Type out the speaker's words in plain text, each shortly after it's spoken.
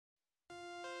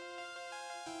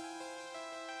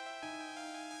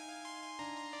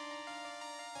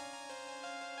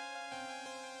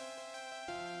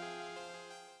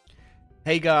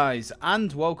Hey guys,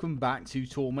 and welcome back to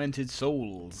Tormented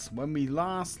Souls. When we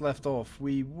last left off,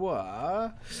 we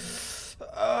were...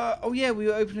 oh yeah, we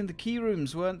were opening the key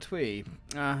rooms, weren't we?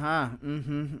 I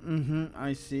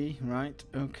see. Right,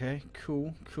 okay,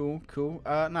 cool.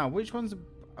 Now, which ones...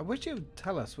 I wish you would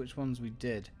tell us which ones we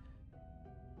did.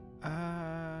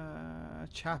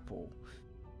 Chapel.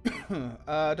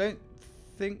 I don't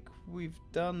think we've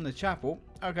done the chapel.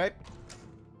 Okay.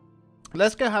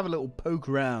 Let's go have a little poke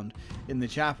around in the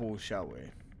chapel, shall we?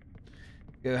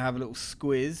 Go have a little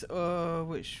squiz.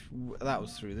 That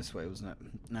was through this way, wasn't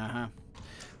it?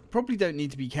 Probably don't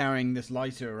need to be carrying this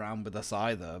lighter around with us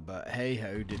either, but hey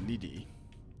ho, diddly dee.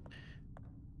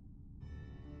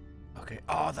 Okay.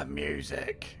 Oh, the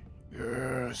music.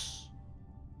 Yes.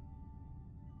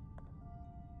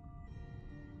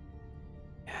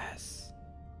 Yes.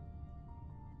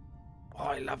 Oh,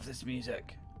 I love this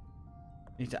music.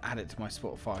 Need to add it to my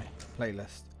Spotify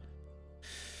playlist.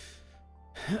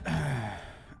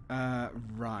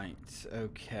 Right,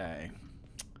 okay.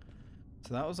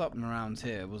 So that was up and around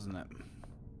here, wasn't it?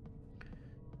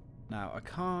 Now, I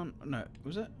can't... No,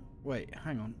 was it? Wait,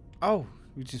 hang on. Oh,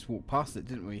 we just walked past it,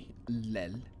 didn't we?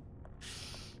 Lel.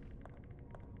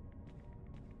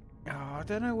 Oh, I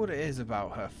don't know what it is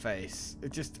about her face.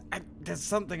 It just... there's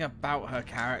something about her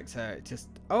character. It just...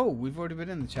 Oh, we've already been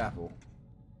in the chapel.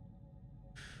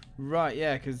 Right,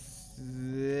 yeah, because...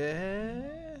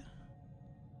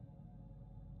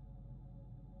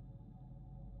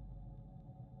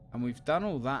 And we've done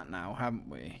all that now, haven't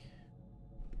we?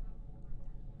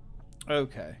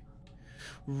 Okay.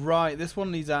 Right, this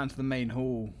one leads out into the main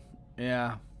hall.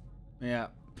 Yeah.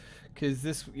 Because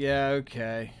this... Yeah,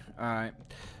 okay. Alright.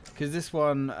 Because this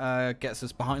one gets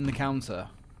us behind the counter.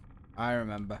 I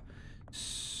remember.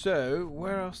 So,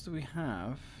 where else do we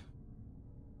have?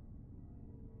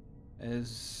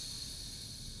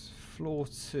 Is floor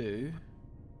 2,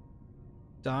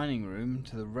 dining room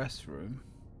to the restroom.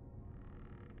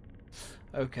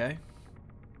 Okay,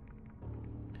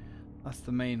 that's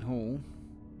the main hall.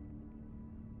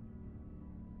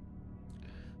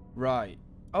 Right.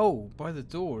 Oh, by the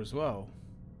door as well.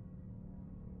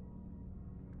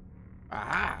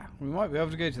 Aha! We might be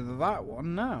able to go to that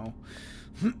one now.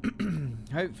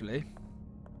 Hopefully.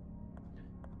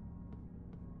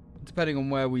 Depending on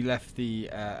where we left the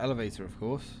elevator, of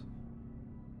course.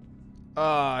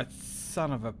 Ah,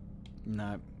 son of a...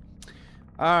 No.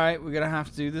 Alright, we're going to have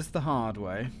to do this the hard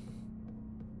way.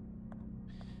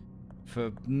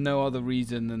 For no other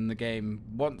reason than the game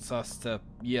wants us to,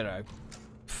 you know,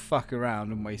 fuck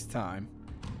around and waste time.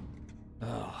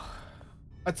 Ugh.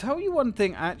 I'll tell you one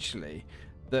thing, actually,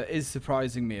 that is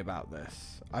surprising me about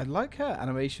this. I like her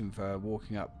animation for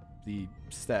walking up the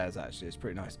stairs, actually. It's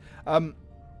pretty nice.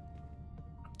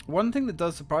 One thing that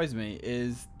does surprise me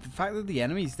is the fact that the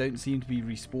enemies don't seem to be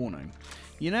respawning.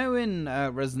 You know, in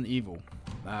Resident Evil,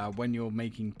 when you're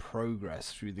making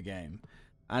progress through the game,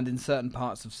 and in certain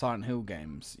parts of Silent Hill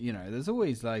games, you know, there's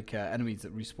always like enemies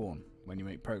that respawn when you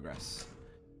make progress.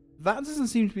 That doesn't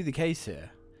seem to be the case here.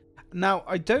 Now,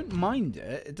 I don't mind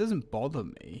it. It doesn't bother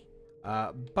me.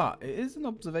 But it is an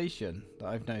observation that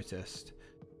I've noticed.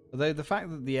 Although the fact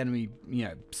that the enemy, you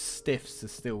know, stiffs are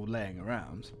still laying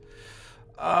around...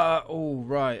 oh,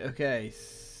 right, okay,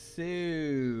 so...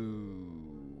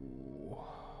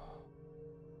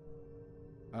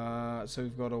 so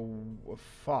we've got a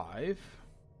 5.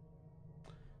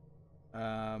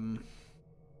 A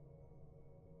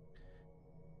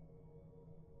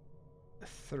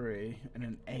 3 and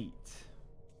an 8.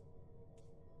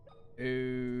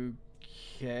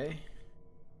 Okay.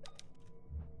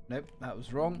 Nope, that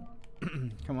was wrong.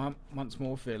 Come on, once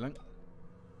more feeling.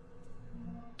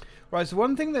 Right, so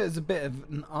one thing that is a bit of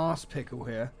an arse pickle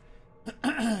here.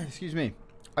 Excuse me.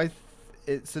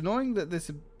 It's annoying that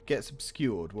this gets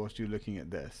obscured whilst you're looking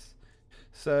at this.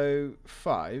 So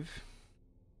 5.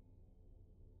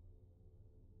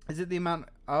 Is it the amount?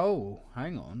 Oh,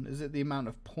 hang on. Is it the amount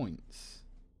of points?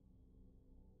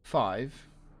 5.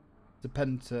 The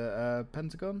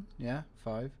pentagon? Yeah,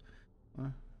 5.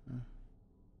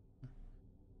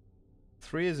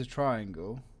 3 is a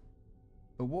triangle.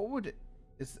 But what would it?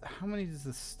 How many does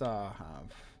the star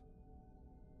have?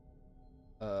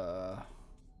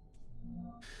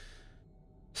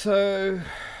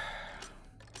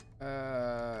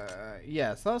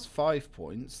 Yeah, so that's 5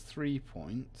 points, 3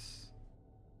 points.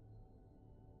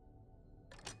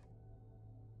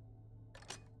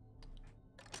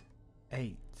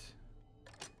 8.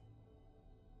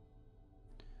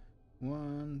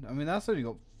 1. I mean, that's only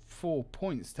got 4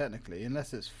 points technically,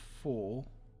 unless it's 4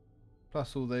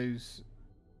 plus all those.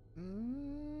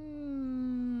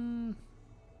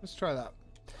 Let's try that.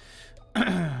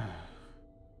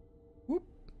 Whoop.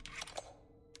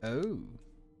 Oh.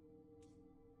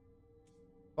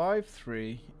 5,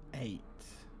 3, 8.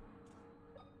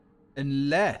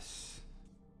 Unless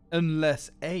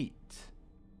 8.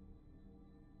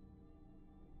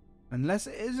 Unless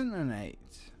it isn't an 8.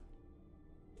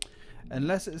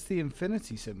 Unless it's the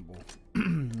infinity symbol.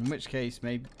 In which case,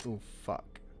 maybe... Oh,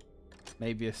 fuck.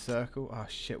 Maybe a circle. Oh,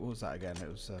 shit. What was that again?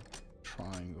 It was a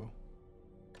triangle.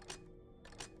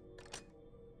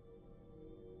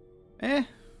 Eh.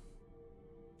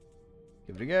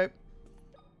 Give it a go.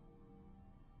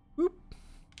 Whoop.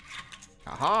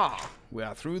 Aha! We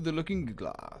are through the looking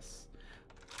glass.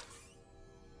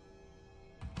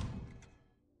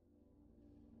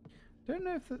 Don't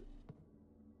know if the...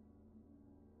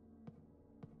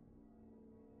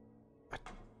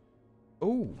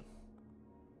 Oh.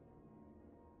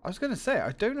 I was going to say,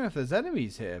 I don't know if there's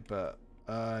enemies here, but,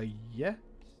 yeah.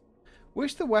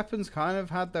 Wish the weapons kind of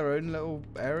had their own little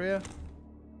area.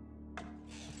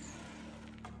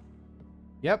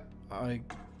 Yep, I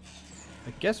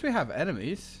guess we have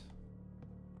enemies.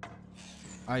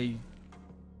 I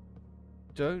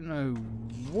don't know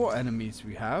what enemies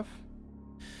we have.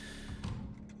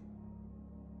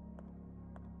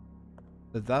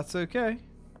 But that's okay.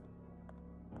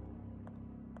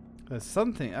 There's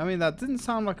something. I mean, that didn't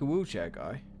sound like a wheelchair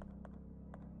guy.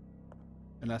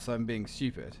 Unless I'm being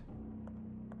stupid.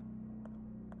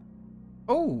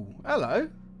 Oh, hello.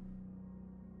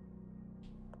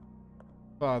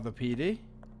 Father PD.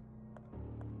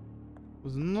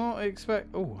 Was not expect.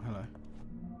 Oh,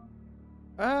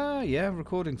 hello. Yeah,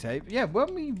 recording tape. Yeah,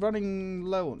 weren't we running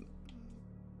low on?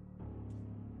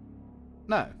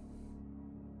 No.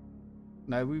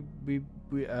 No, we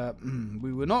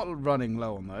were not running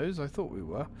low on those. I thought we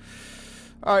were.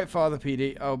 Alright, Father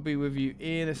PD, I'll be with you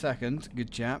in a second.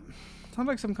 Good chap. Sounds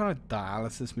like some kind of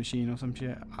dialysis machine or some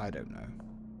shit. I don't know.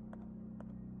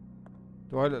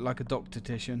 Do I look like a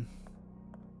doctor-tician?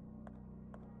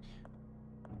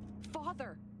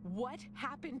 Father, what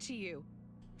happened to you?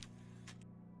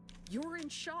 You're in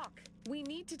shock. We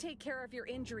need to take care of your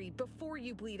injury before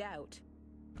you bleed out.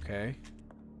 Okay.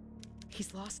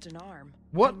 He's lost an arm.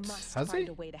 What? I must Has find he?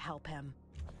 a way to help him.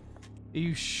 Are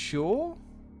you sure?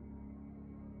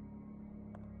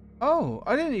 Oh,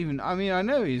 I didn't even... I mean, I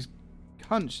know he's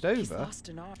hunched over. He's lost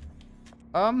an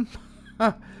arm.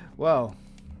 Well,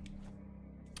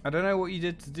 I don't know what you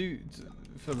did to do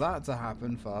for that to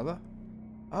happen, Father.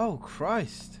 Oh,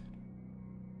 Christ.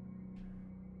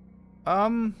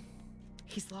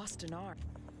 He's lost an arm.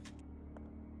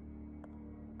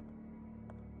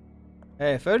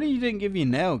 Hey, if only you didn't give your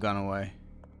nail gun away.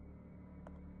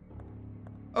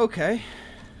 Okay.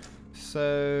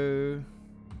 So...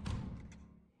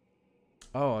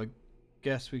 Oh, I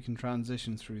guess we can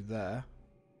transition through there.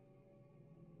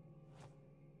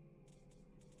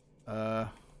 I'm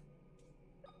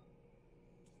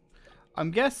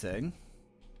guessing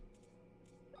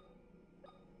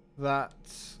that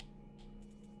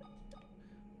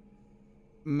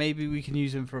maybe we can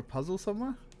use him for a puzzle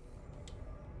somewhere.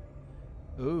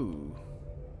 Ooh.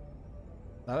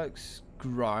 That looks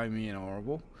grimy and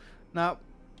horrible. Now,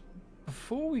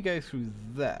 before we go through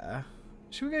there,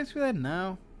 should we go through there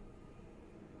now?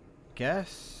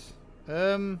 Guess.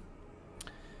 Or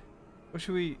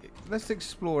should we... Let's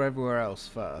explore everywhere else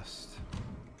first.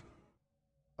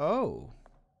 Oh.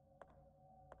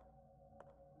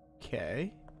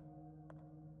 Okay.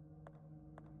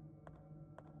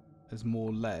 There's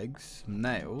more legs.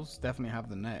 Nails. Definitely have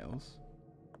the nails.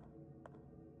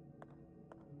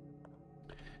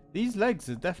 These legs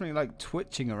are definitely like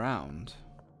twitching around.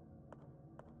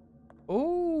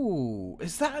 Oh,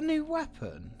 is that a new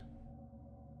weapon?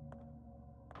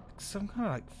 Some kind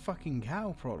of like fucking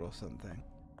cow prod or something.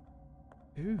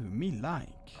 Ooh, me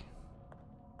like.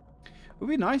 It would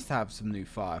be nice to have some new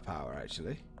firepower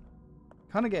actually.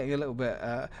 Kind of getting a little bit,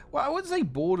 well, I wouldn't say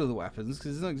bored of the weapons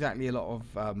because there's not exactly a lot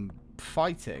of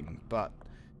fighting, but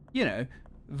you know,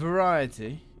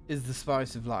 variety is the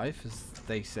spice of life, as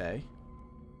they say.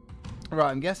 Right,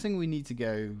 I'm guessing we need to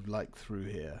go like through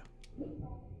here.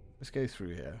 Let's go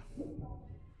through here.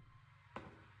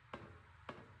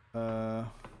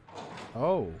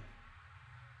 Oh.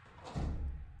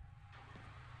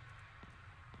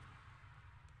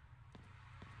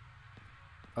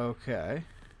 Okay.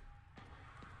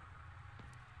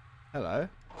 Hello.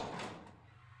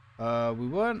 We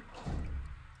weren't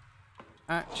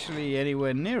actually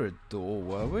anywhere near a door,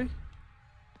 were we?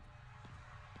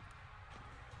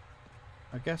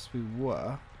 I guess we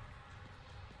were.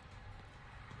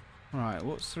 Right,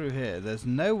 what's through here? There's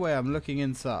no way I'm looking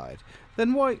inside.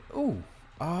 Then why... Oh,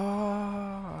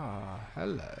 Ah,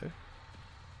 hello.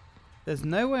 There's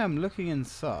no way I'm looking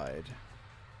inside.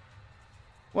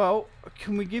 Well,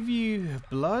 can we give you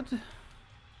blood?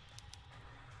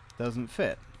 Doesn't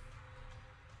fit.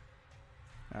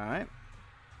 Alright.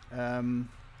 I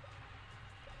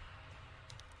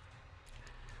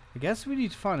guess we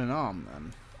need to find an arm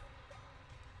then.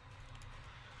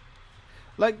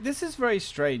 Like, this is very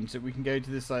strange that we can go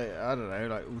to this, like, I don't know,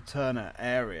 like, alternate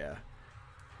area.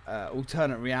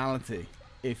 Alternate reality,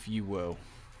 if you will.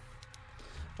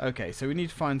 Okay, so we need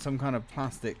to find some kind of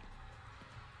plastic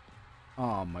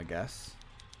arm, I guess.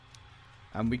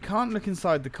 And we can't look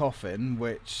inside the coffin,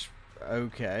 which,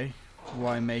 okay.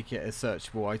 Why make it a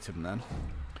searchable item then?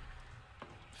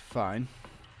 Fine.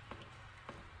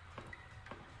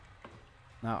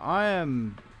 Now, I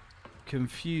am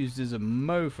confused as a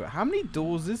mofo. How many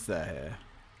doors is there here?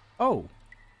 Oh,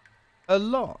 a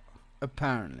lot,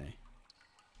 apparently.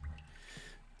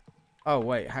 Oh,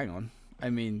 wait, hang on. I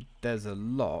mean, there's a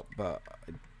lot, but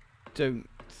I don't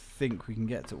think we can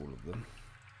get to all of them.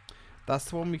 That's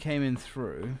the one we came in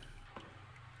through.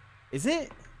 Is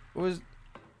it? Or was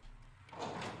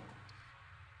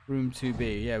room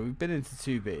 2B? Yeah, we've been into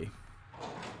 2B.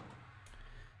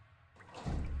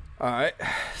 Alright,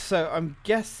 so I'm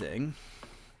guessing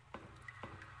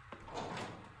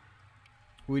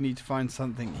we need to find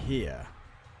something here.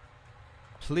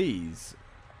 Please.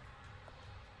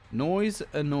 Noise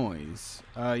a noise.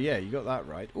 Yeah, you got that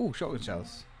right. Oh, shotgun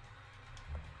shells.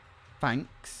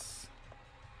 Thanks.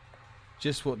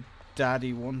 Just what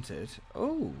Daddy wanted.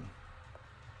 Oh.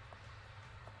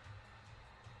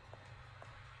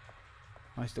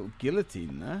 Nice little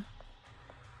guillotine there.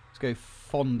 Let's go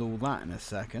fondle that in a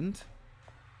second.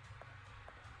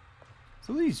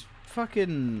 So these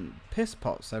fucking piss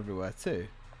pots everywhere too.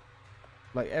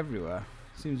 Like everywhere.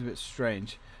 Seems a bit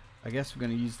strange. I guess we're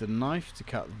going to use the knife to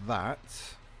cut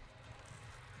that.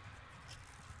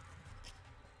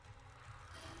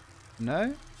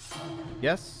 No?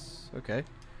 Yes? Okay.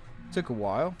 Took a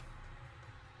while.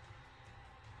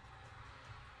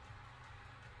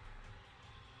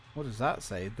 What does that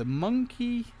say? The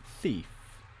monkey thief.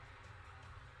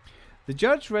 The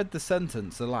judge read the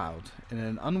sentence aloud in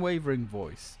an unwavering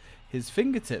voice, his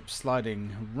fingertips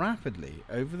sliding rapidly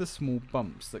over the small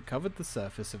bumps that covered the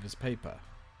surface of his paper.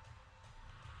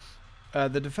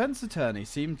 The defense attorney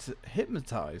seemed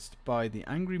hypnotized by the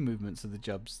angry movements of the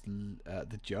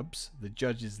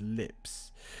judge's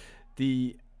lips.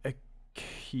 The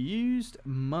accused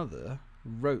mother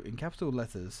wrote in capital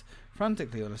letters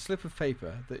frantically on a slip of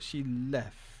paper that she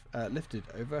lifted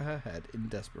over her head in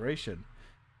desperation.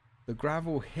 The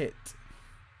gravel hit.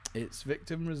 Its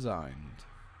victim resigned.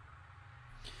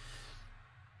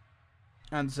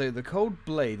 And so the cold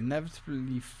blade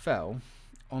inevitably fell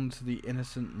onto the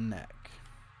innocent neck.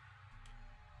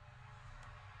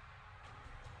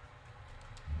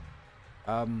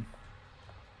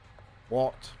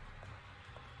 What?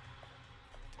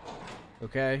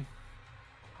 Okay.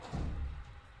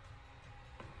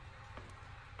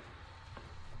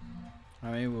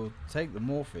 I mean, we'll take the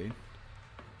morphine.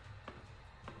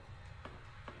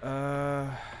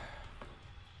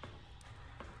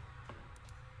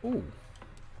 Ooh.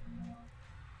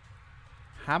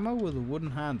 Hammer with a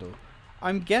wooden handle.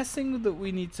 I'm guessing that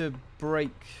we need to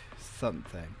break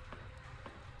something.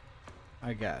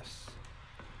 I guess.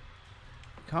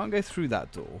 Can't go through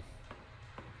that door.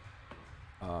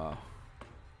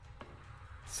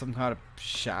 Some kind of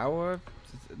shower?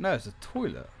 No, it's a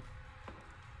toilet.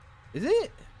 Is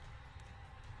it?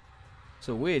 It's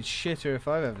a weird shitter if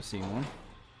I've ever seen one.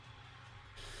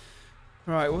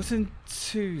 Right, what's in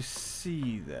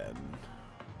 2C then?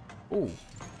 Oh.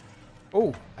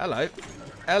 Oh, hello.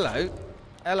 Hello.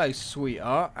 Hello,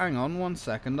 sweetheart. Hang on 1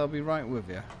 second. I'll be right with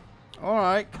you.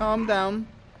 Alright, calm down.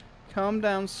 Calm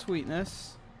down,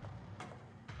 sweetness.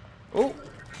 Oh.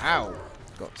 Ow.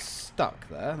 Got stuck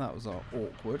there. That was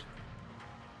awkward.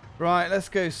 Right, let's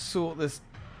go sort this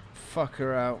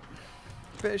fucker out.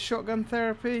 Bit of shotgun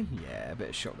therapy? Yeah, a bit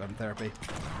of shotgun therapy.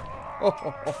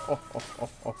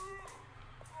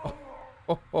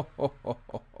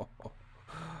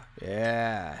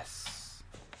 Yes.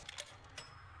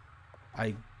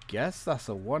 I guess that's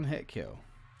a one-hit kill.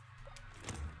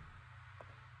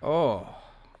 Oh.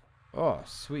 Oh,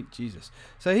 sweet Jesus.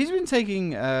 So he's been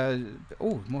taking,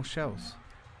 oh, more shells.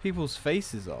 People's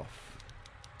faces off.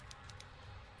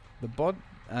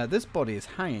 This body is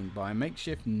hanging by a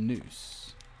makeshift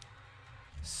noose.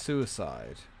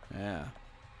 Suicide. Yeah.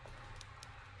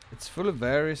 It's full of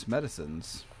various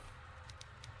medicines.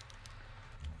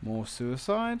 More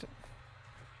suicide.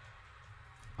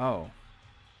 Oh.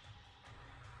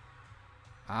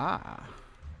 Ah.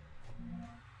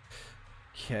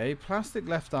 Okay, plastic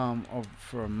left arm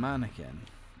for a mannequin.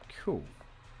 Cool.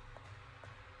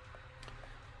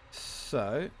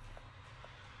 So,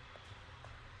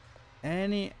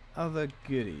 any other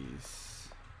goodies?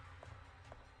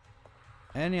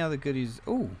 Any other goodies?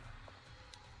 Ooh.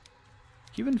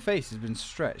 Human face has been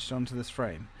stretched onto this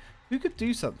frame. Who could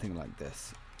do something like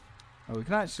this? Oh, we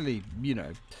can actually, you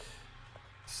know,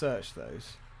 search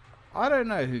those. I don't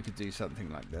know who could do something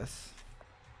like this.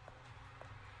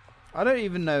 I don't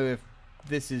even know if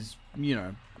this is, you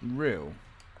know, real,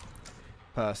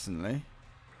 personally.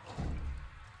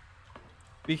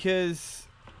 Because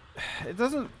it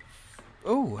doesn't...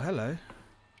 Oh, hello.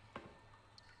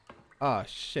 Ah,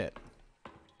 shit.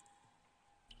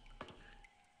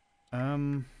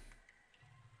 I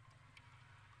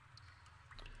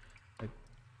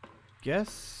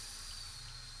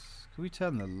guess... Can we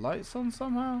turn the lights on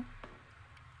somehow?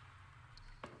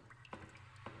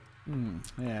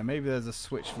 Yeah, maybe there's a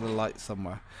switch for the light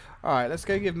somewhere. Alright, let's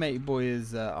go give Matey Boy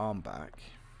his arm back.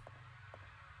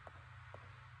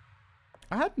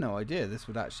 I had no idea this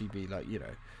would actually be like, you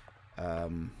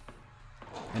know,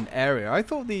 an area. I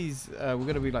thought these were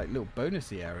going to be like little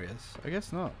bonusy areas. I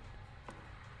guess not.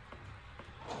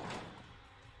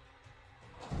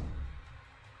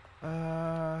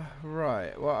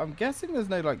 Right. Well, I'm guessing there's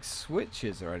no like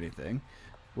switches or anything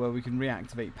where we can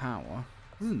reactivate power.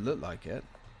 Doesn't look like it.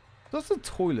 Lots of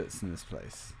toilets in this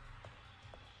place.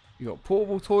 You got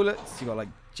portable toilets. You got like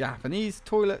Japanese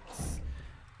toilets.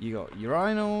 You got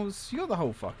urinals. You got the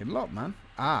whole fucking lot, man.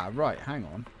 Ah, right. Hang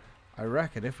on. I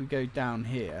reckon if we go down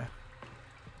here.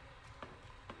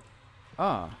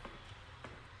 Ah.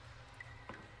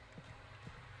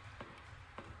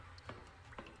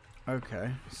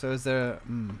 Okay. So is there...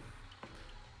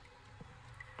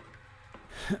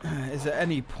 is there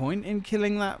any point in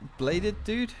killing that bladed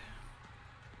dude?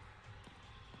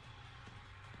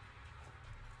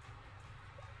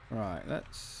 Right,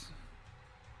 let's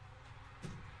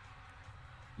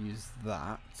use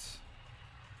that.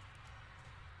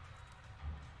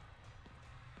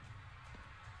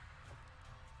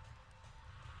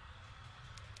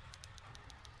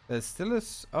 There's still a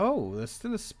there's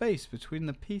still a space between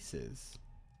the pieces.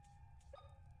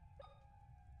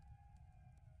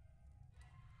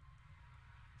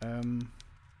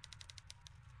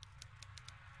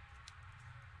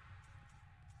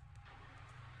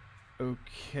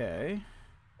 Okay.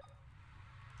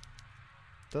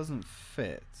 Doesn't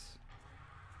fit.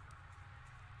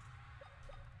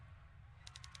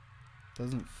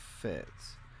 Doesn't fit.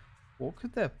 What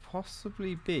could there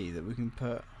possibly be that we can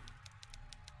put?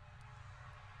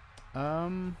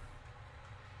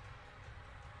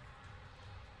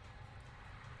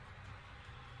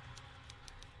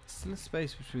 Still a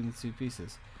space between the two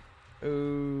pieces.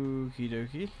 Okie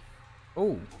dokie.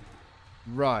 Oh,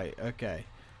 right. Okay.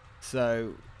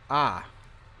 So,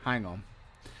 hang on.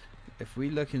 If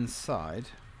we look inside.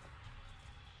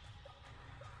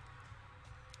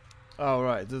 Oh,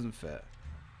 right. It doesn't fit.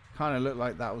 Kind of looked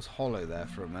like that was hollow there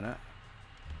for a minute.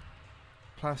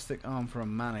 Plastic arm for a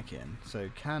mannequin.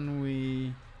 So, can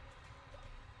we...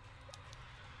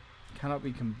 Cannot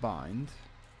be combined.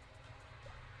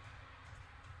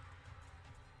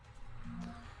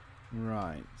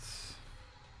 Right.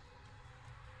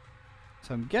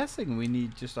 So I'm guessing we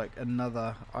need just like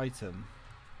another item.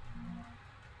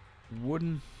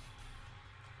 Wooden.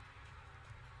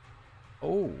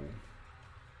 Oh.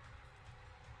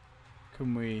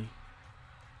 Can we...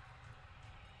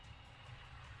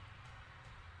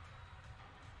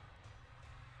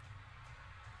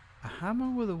 A hammer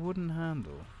with a wooden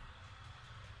handle.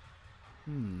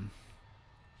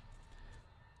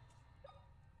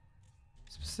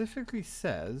 Specifically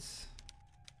says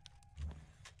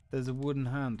there's a wooden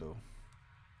handle.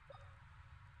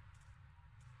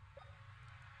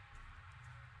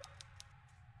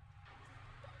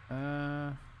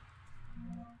 Let's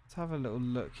have a little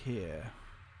look here.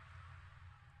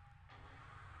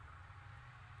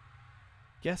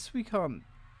 Guess we can't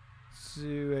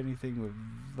do anything with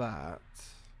that.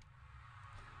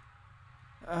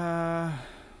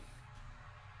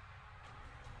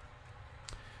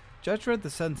 Judge read the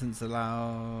sentence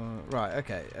aloud. Right,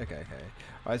 okay.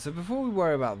 Alright, so before we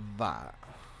worry about that,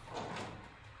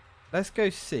 let's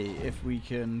go see if we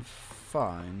can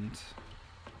find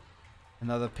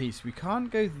another piece. We can't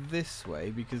go this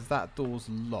way because that door's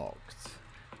locked.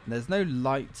 And there's no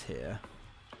light here.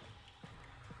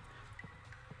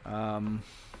 Unless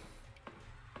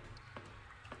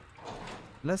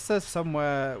there's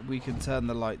somewhere we can turn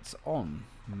the lights on,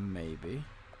 maybe.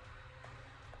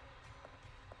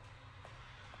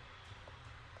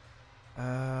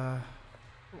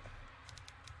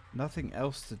 Nothing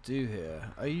else to do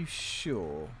here. Are you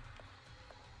sure?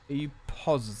 Are you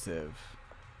positive?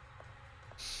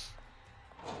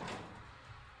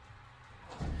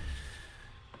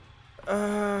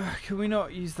 Can we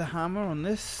not use the hammer on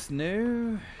this?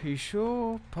 No? Are you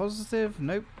sure? Positive?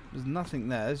 Nope. There's nothing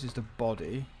there. It's just a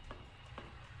body.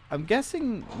 I'm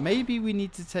guessing maybe we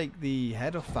need to take the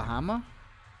head off the hammer.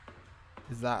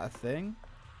 Is that a thing?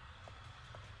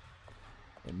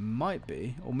 It might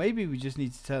be. Or maybe we just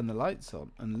need to turn the lights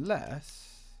on.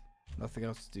 Unless... nothing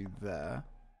else to do there.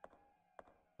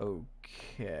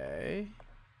 Okay.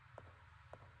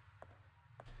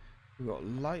 We've got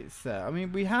lights there. I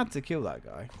mean, we had to kill that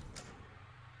guy.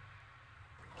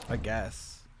 I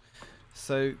guess.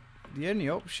 So, the only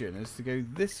option is to go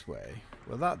this way.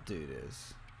 Well, that dude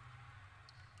is.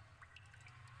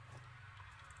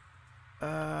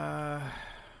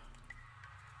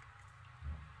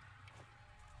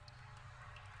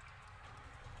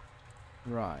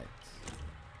 Right.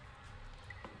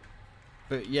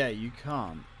 But yeah, you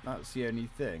can't. That's the only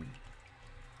thing.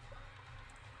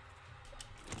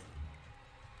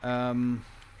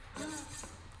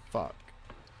 Fuck.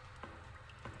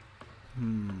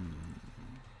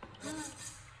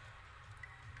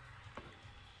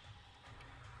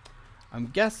 I'm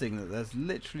guessing that there's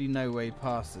literally no way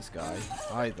past this guy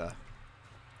either.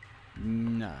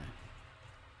 No.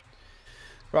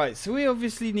 Right, so we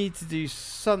obviously need to do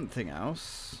something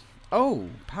else. Oh,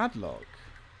 padlock.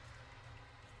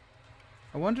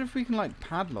 I wonder if we can, like,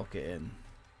 padlock it in.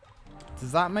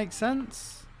 Does that make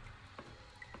sense?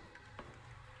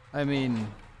 I mean,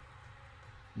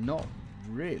 not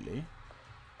really.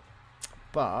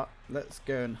 But, let's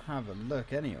go and have a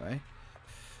look anyway.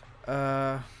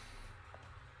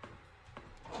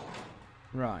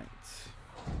 Right.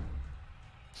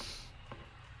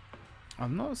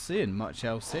 I'm not seeing much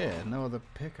else here. No other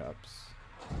pickups.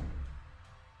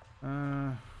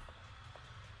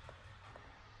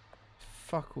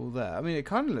 Fuck all there. I mean, it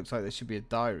kind of looks like there should be a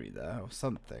diary there or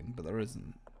something, but there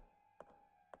isn't.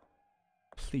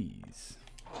 Please.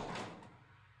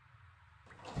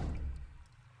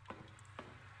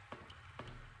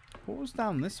 What was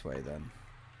down this way then?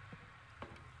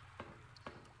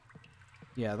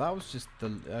 Yeah, that was just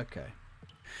the... okay.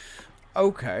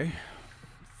 Okay.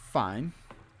 Fine.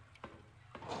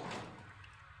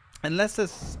 Unless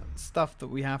there's stuff that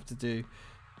we have to do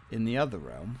in the other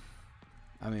realm.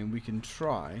 I mean, we can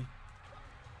try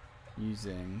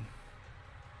using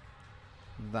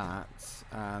that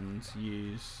and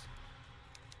use...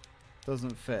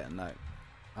 doesn't fit, no.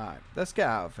 Alright, let's get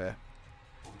out of here.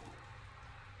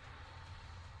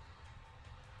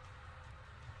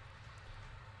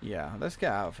 Yeah, let's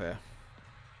get out of here.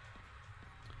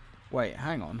 Wait,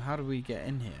 hang on. How do we get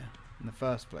in here in the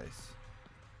first place?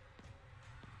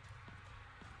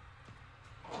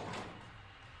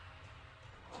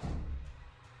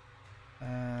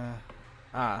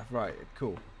 Right,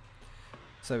 cool.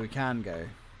 So we can go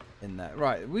in there.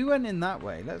 Right, we went in that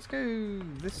way. Let's go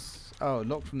this... oh,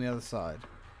 locked from the other side.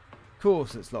 Of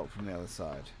course it's locked from the other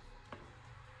side.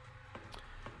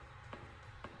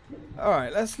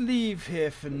 Alright, let's leave here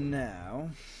for now.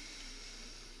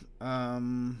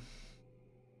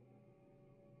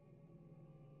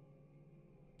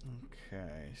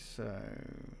 Okay, so...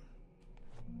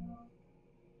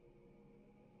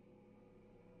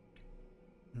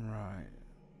 right.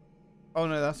 Oh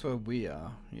no, that's where we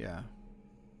are, yeah.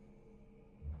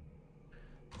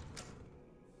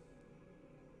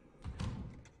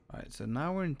 Alright, so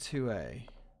now we're in 2A.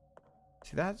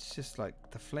 See, that's just like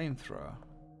the flamethrower.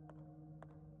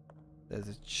 There's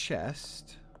a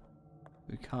chest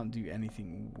we can't do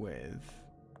anything with.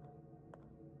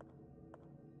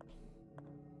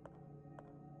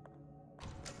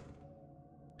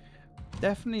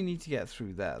 Definitely need to get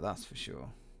through there, that's for sure.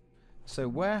 So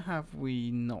where have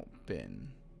we not been?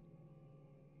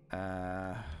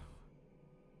 Go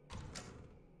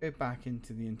back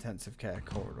into the intensive care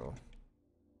corridor.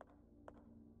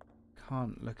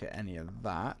 Can't look at any of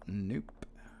that. Nope.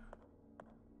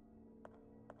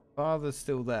 Father's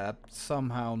still there,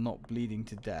 somehow not bleeding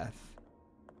to death.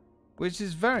 Which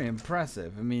is very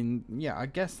impressive. I mean, yeah, I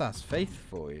guess that's faith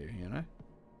for you, you know?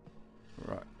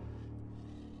 Right.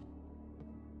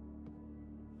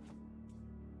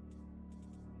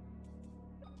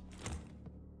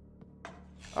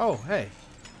 Oh, hey.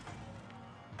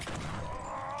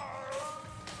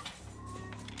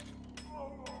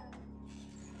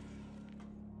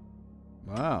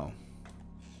 Wow.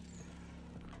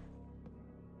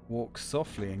 Walk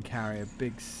softly and carry a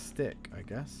big stick, I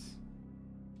guess.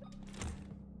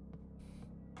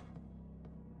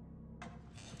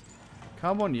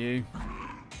 Come on, you.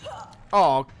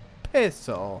 Oh, piss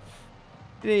off.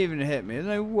 You didn't even hit me. There's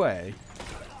no way.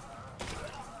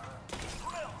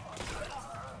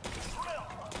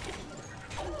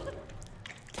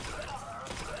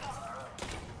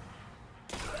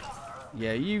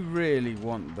 Yeah, you really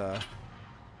want the...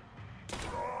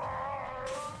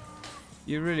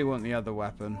 You really want the other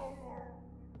weapon.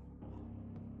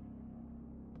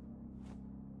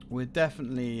 We're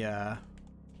definitely a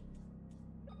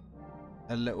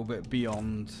little bit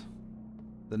beyond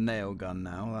the nail gun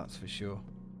now, that's for sure.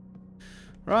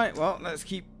 Right, well, let's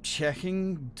keep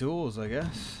checking doors, I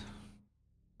guess.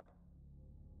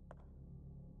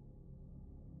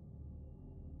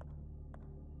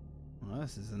 Well,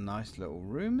 this is a nice little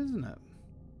room, isn't it?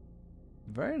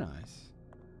 Very nice.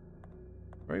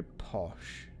 Very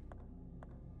posh.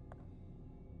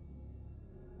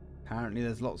 Apparently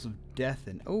there's lots of death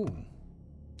in... Oh!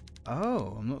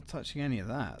 Oh, I'm not touching any of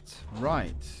that.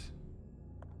 Right.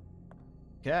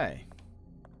 Okay.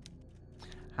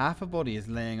 Half a body is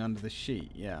laying under the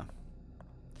sheet, yeah.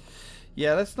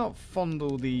 Yeah, let's not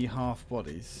fondle the half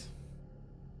bodies.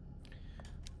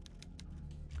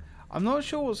 I'm not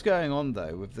sure what's going on,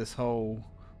 though, with this whole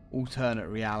alternate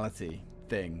reality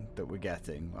thing that we're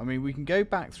getting. I mean, we can go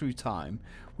back through time.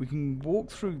 We can walk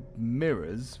through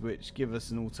mirrors, which give us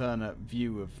an alternate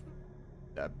view of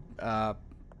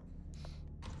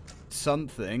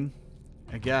something,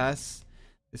 I guess.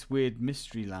 This weird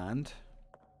mystery land.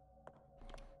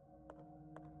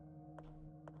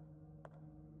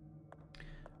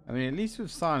 I mean, at least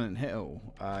with Silent Hill,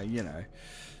 you know,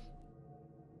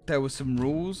 there were some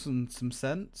rules and some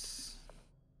sense.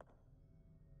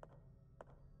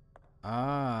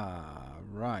 Ah,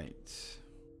 right.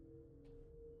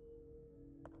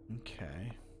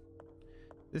 Okay.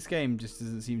 This game just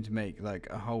doesn't seem to make like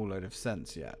a whole load of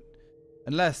sense yet.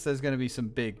 Unless there's going to be some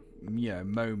big, you know,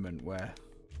 moment where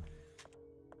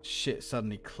shit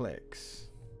suddenly clicks.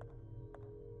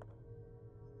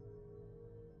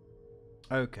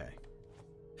 Okay.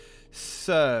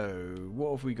 So,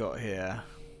 what have we got here?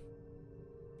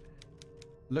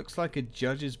 Looks like a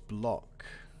judge's block.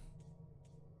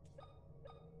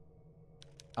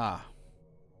 Ah.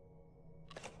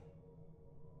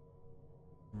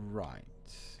 Right.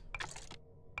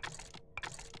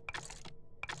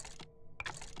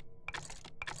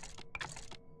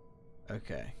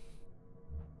 Okay.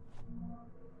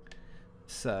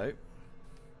 So.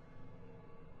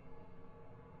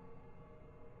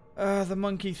 The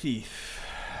monkey thief.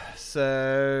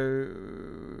 So.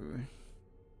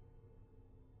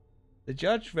 The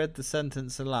judge read the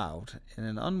sentence aloud in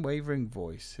an unwavering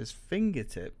voice, his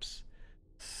fingertips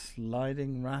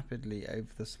sliding rapidly over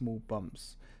the small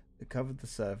bumps that covered the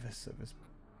surface of his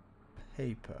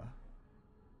paper.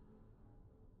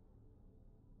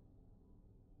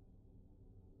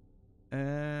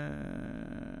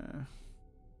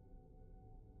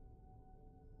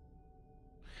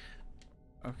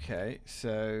 Okay,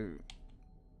 so...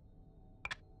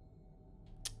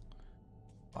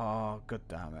 Oh, god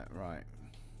damn it, right.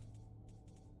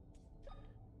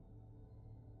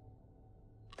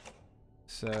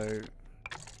 So...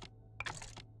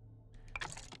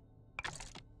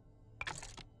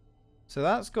 So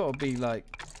that's got to be like,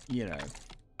 you know,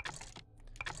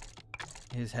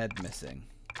 his head missing,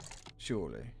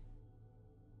 surely.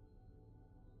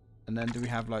 And then do we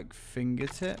have like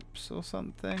fingertips or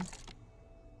something?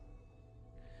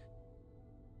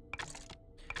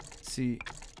 See,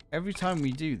 every time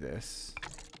we do this,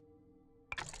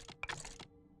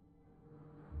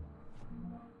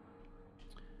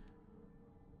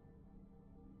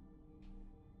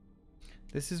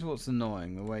 this is what's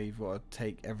annoying, the way you've got to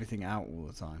take everything out all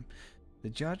the time. The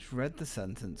judge read the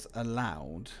sentence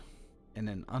aloud in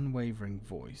an unwavering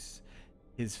voice,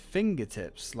 his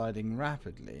fingertips sliding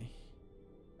rapidly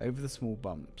over the small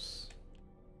bumps.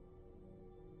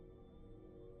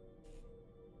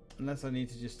 Unless I need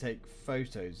to just take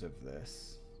photos of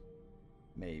this.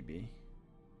 Maybe.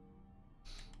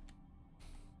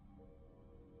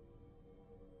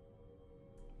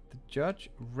 The judge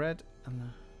read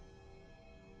an...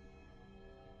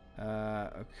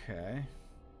 okay.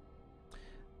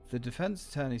 The defense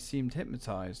attorney seemed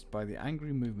hypnotized by the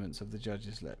angry movements of the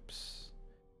judge's lips.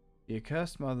 The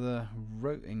accursed mother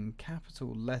wrote in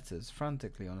capital letters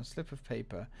frantically on a slip of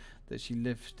paper that she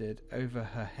lifted over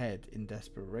her head in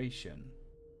desperation.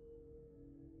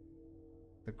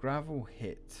 The gravel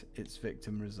hit, its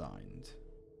victim resigned.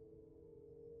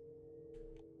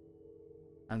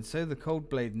 And so the cold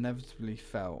blade inevitably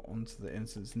fell onto the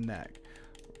innocent's neck.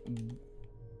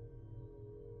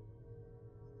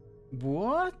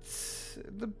 What?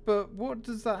 But what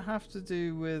does that have to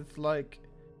do with, like...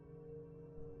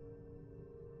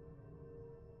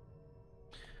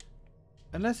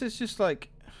 Unless it's just like...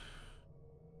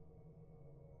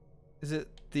 Is it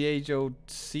the age-old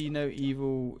see no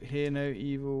evil, hear no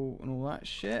evil, and all that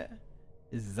shit?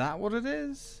 Is that what it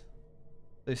is?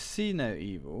 So see no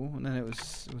evil, and then it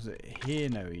was it hear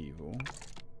no evil?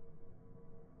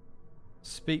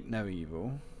 Speak no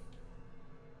evil.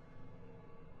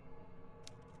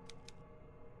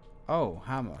 Oh,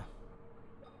 hammer.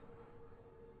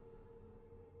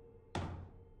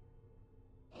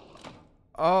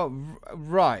 Oh,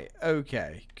 right.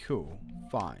 Okay, cool.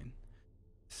 Fine.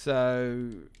 So,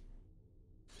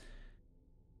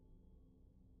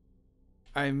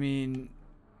 I mean,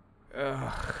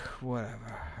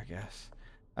 whatever, I guess.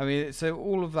 I mean, so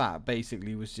all of that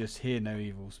basically was just hear no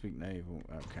evil, speak no evil.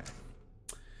 Okay.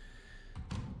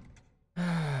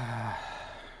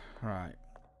 Right.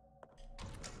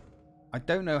 I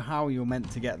don't know how you're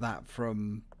meant to get that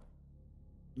from,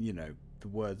 you know, the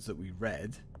words that we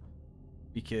read.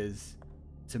 Because,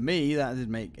 to me, that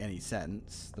didn't make any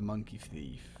sense. The Monkey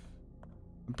Thief.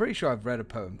 I'm pretty sure I've read a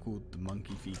poem called The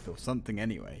Monkey Thief or something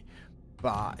anyway.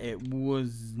 But it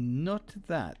was not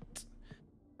that.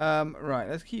 Right,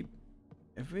 let's keep...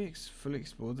 Have we fully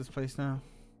explored this place now?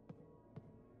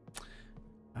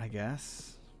 I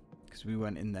guess. Because we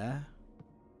went in there.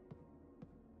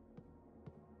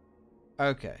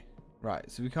 Okay. Right,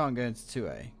 so we can't go into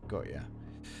 2A. Got ya.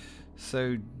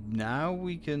 So now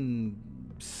we can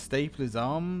staple his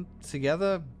arm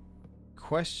together?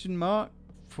 Question mark?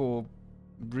 For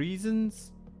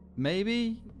reasons?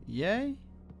 Maybe? Yay?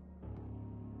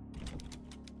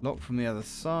 Lock from the other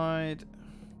side.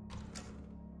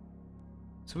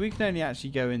 So we can only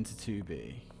actually go into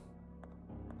 2B.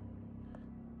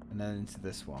 And then into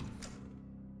this one.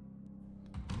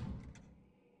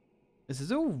 This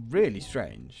is all really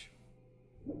strange.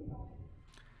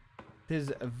 It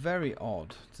is very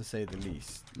odd, to say the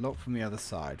least. Lock from the other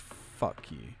side. Fuck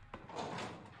you.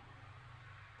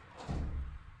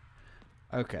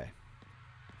 Okay.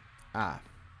 Ah.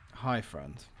 Hi,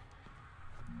 friend.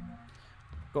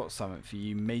 Got something for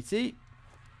you, matey.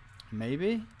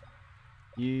 Maybe.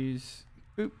 Use.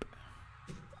 Boop.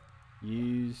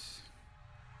 Use.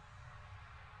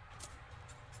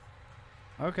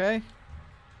 Okay.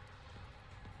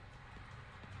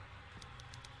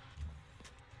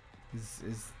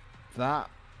 Is that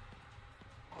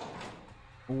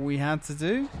all we had to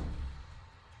do?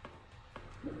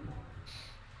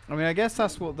 I mean, I guess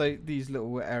that's what these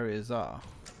little areas are.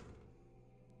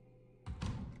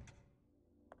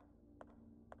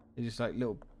 They're just like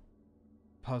little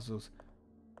puzzles.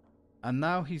 And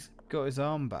now he's got his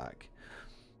arm back.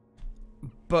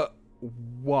 But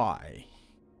why?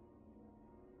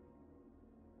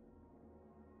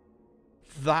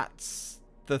 That's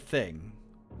the thing.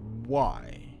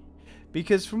 Why?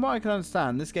 Because from what I can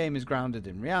understand, this game is grounded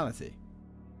in reality.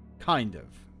 Kind of,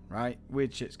 right?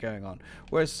 Weird shit's going on.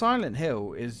 Whereas Silent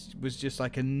Hill was just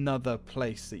like another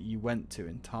place that you went to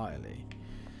entirely.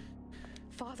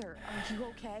 Father, are you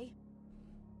okay?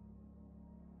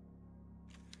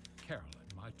 Carolyn,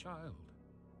 my child.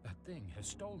 That thing has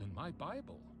stolen my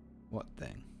Bible. What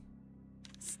thing?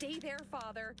 Stay there,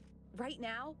 Father. Right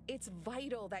now, it's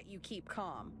vital that you keep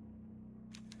calm.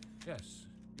 Yes,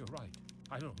 you're right.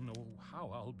 I don't know how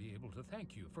I'll be able to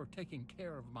thank you for taking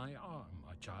care of my arm,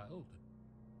 my child.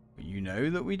 You know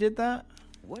that we did that?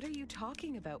 What are you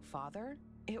talking about, Father?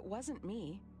 It wasn't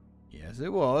me. Yes,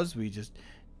 it was. We just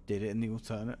did it in the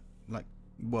alternate, like,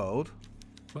 world.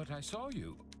 But I saw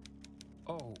you.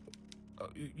 Oh,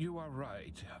 you are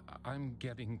right. I'm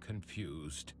getting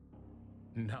confused.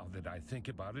 Now that I think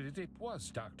about it, it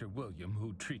was Dr. William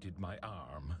who treated my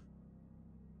arm.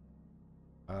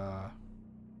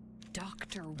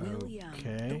 Dr. William,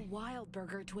 okay. the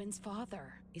Wildberger twins'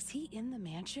 father. Is he in the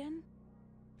mansion?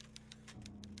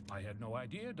 I had no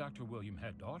idea Dr. William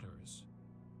had daughters.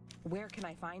 Where can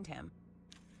I find him?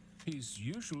 He's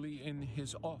usually in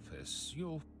his office.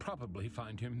 You'll probably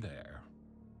find him there.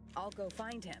 I'll go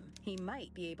find him. He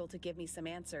might be able to give me some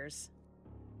answers.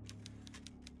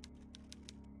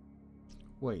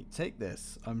 Wait, take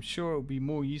this. I'm sure it'll be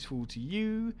more useful to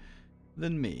you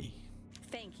than me.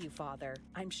 Thank you, Father.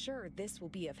 I'm sure this will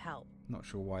be of help. Not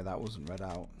sure why that wasn't read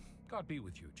out. God be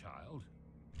with you, child.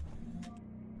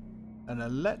 An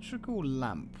electrical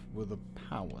lamp with a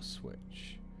power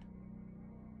switch.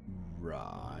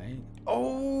 Right.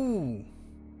 Oh!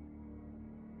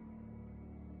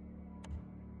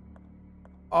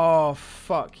 Oh,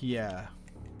 fuck yeah.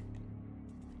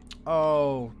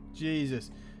 Oh,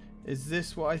 Jesus. Is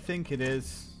this what I think it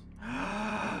is?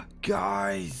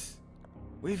 Guys,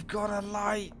 we've got a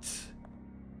light.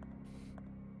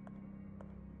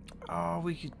 Oh,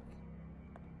 we could...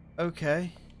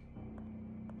 Okay.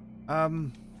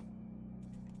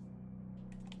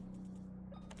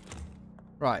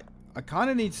 Right. I kind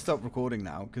of need to stop recording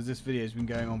now because this video's been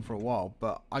going on for a while,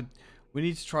 but we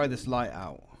need to try this light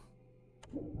out.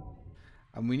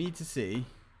 And we need to see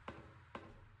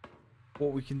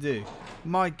what we can do.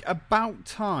 Mike, about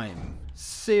time.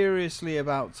 Seriously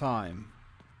about time.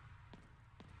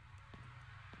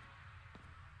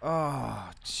 Oh,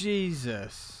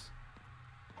 Jesus.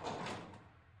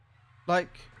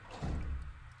 Like,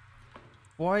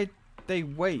 why they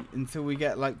wait until we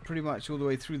get like pretty much all the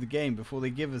way through the game before they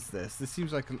give us this? This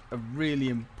seems like a really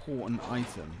important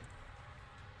item.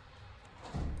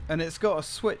 And it's got a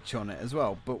switch on it as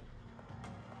well, but...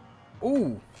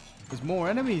 Ooh, there's more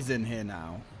enemies in here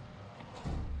now.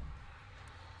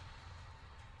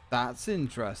 That's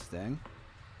interesting.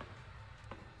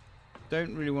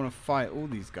 Don't really want to fight all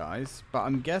these guys, but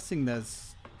I'm guessing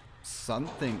there's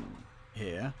something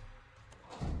here.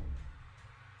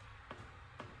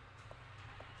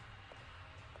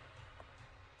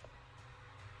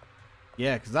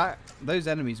 Yeah, because those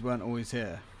enemies weren't always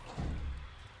here.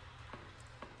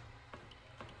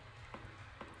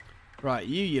 Right,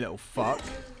 you little fuck.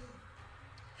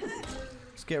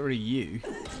 Let's get rid of you.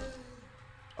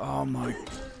 Oh my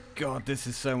god, this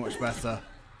is so much better.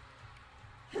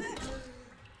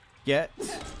 Get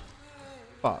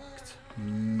fucked,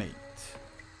 mate.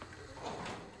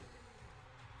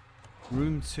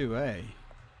 Room 2A.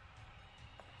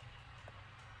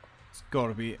 It's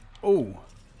gotta be... Oh!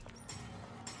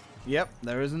 Yep,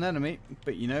 there is an enemy,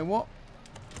 but you know what?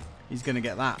 He's gonna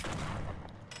get that.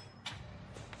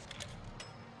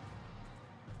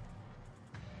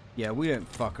 Yeah, we don't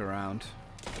fuck around.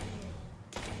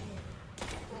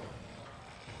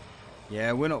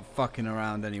 Yeah, we're not fucking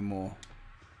around anymore.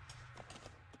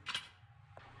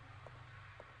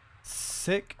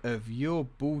 Sick of your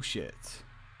bullshit.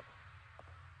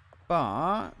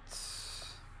 But...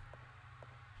 does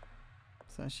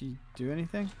that actually do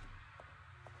anything?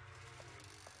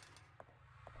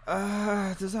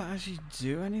 Does that actually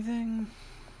do anything?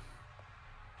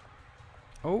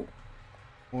 Oh,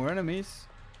 more enemies,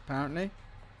 apparently.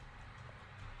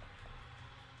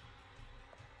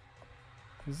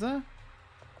 Is there?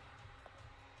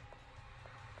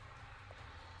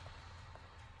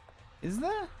 Is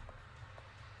there?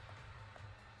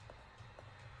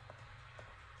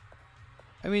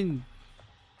 I mean,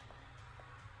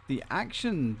 the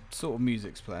action sort of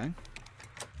music's playing.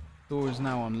 Door is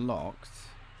now unlocked.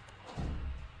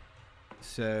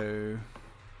 So,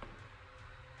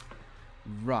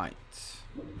 right.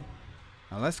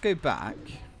 Now let's go back.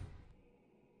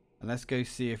 And let's go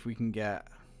see if we can get...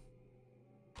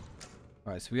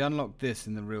 Right, so we unlocked this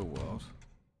in the real world.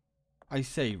 I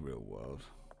say real world.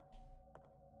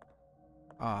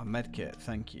 Ah, medkit,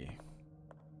 thank you.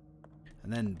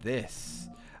 And then this.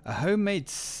 A homemade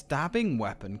stabbing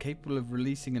weapon capable of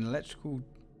releasing an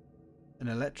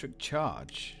electric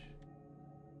charge.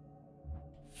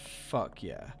 Fuck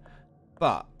yeah.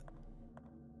 But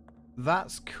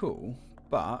that's cool,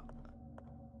 but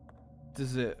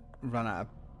does it run out of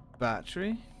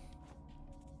battery?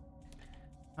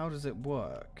 How does it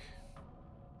work?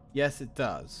 Yes, it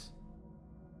does.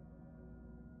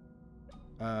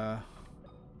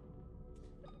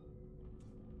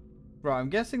 Right, I'm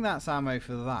guessing that's ammo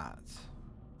for that.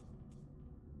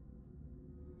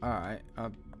 Alright,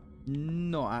 I'm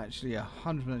not actually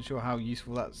 100% sure how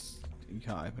useful that's... You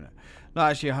can't open it.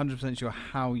 Not actually 100% sure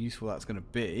how useful that's going to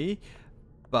be.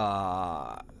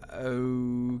 But...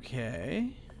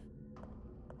 okay.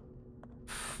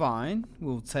 Fine,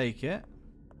 we'll take it.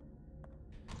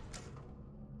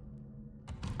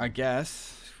 I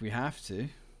guess, if we have to.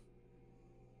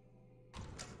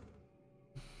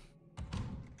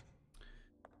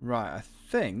 Right, I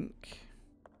think...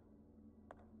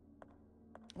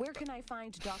 Where can I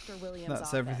find Dr. Williams' that's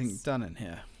office? everything done in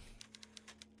here.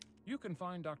 You can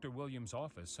find Dr. Williams'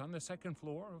 office on the second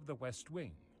floor of the West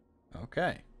Wing.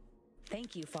 Okay.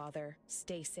 Thank you, Father.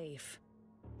 Stay safe.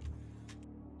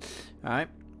 Alright.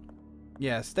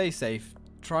 Yeah, stay safe.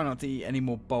 Try not to eat any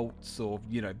more bolts or,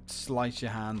 you know, slice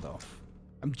your hand off.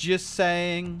 I'm just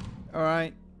saying,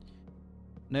 alright?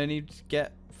 No need to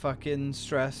get fucking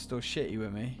stressed or shitty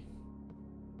with me.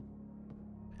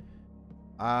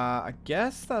 I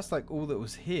guess that's like all that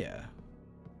was here.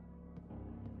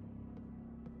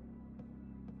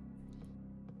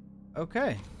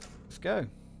 Okay, let's go.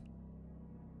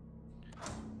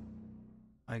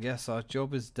 I guess our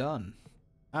job is done.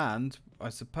 And I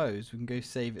suppose we can go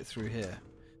save it through here.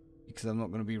 because I'm not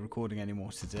going to be recording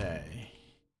anymore today.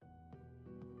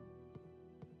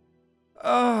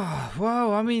 Oh,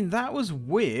 well, I mean, that was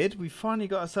weird. We finally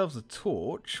got ourselves a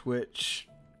torch, which,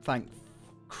 thank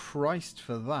Christ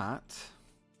for that.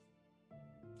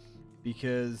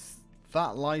 Because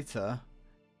that lighter,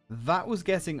 that was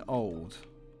getting old.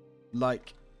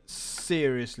 Like,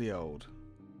 seriously old.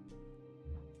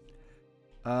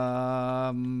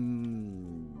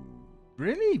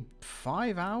 Really?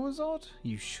 5 hours odd?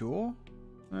 You sure?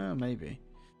 Maybe.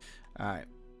 Alright,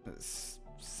 let's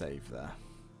save there.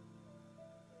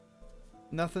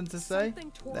 Nothing to say?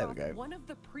 Something tore There we off go. one of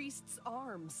the priest's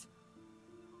arms.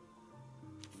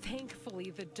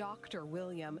 Thankfully, the Dr.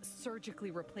 William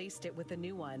surgically replaced it with a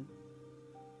new one.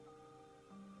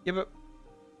 Yeah,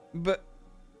 but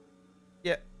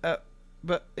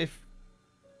if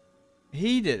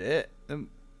he did it, then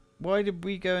why did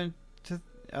we go into?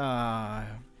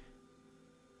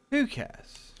 Who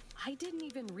cares? I didn't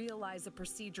even realize a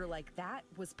procedure like that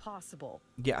was possible.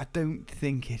 Yeah, I don't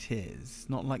think it is.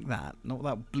 Not like that. Not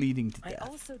without bleeding to I death.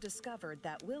 also discovered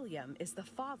that William is the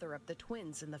father of the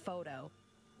twins in the photo.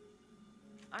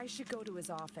 I should go to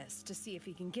his office to see if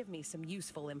he can give me some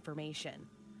useful information.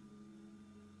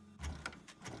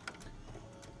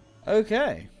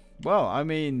 Okay. Well, I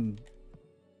mean,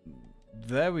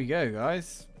 there we go,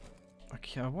 guys.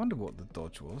 Okay, I wonder what the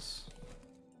dodge was.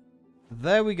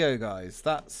 There we go, guys.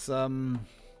 That's a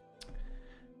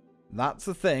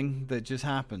thing that just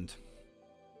happened.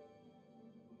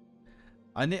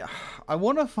 I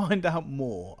want to find out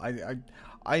more.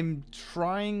 I'm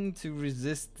trying to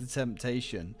resist the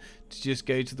temptation to just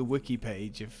go to the wiki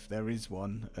page, if there is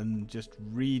one, and just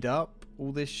read up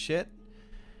all this shit.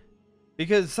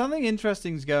 Because something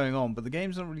interesting is going on, but the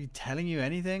game's not really telling you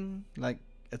anything, like,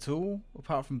 at all,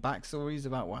 apart from backstories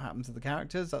about what happened to the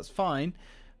characters. That's fine.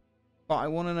 But I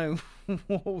want to know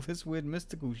what all this weird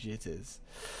mystical shit is.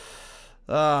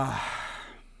 I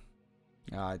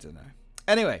don't know.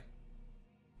 Anyway,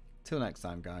 till next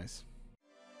time, guys.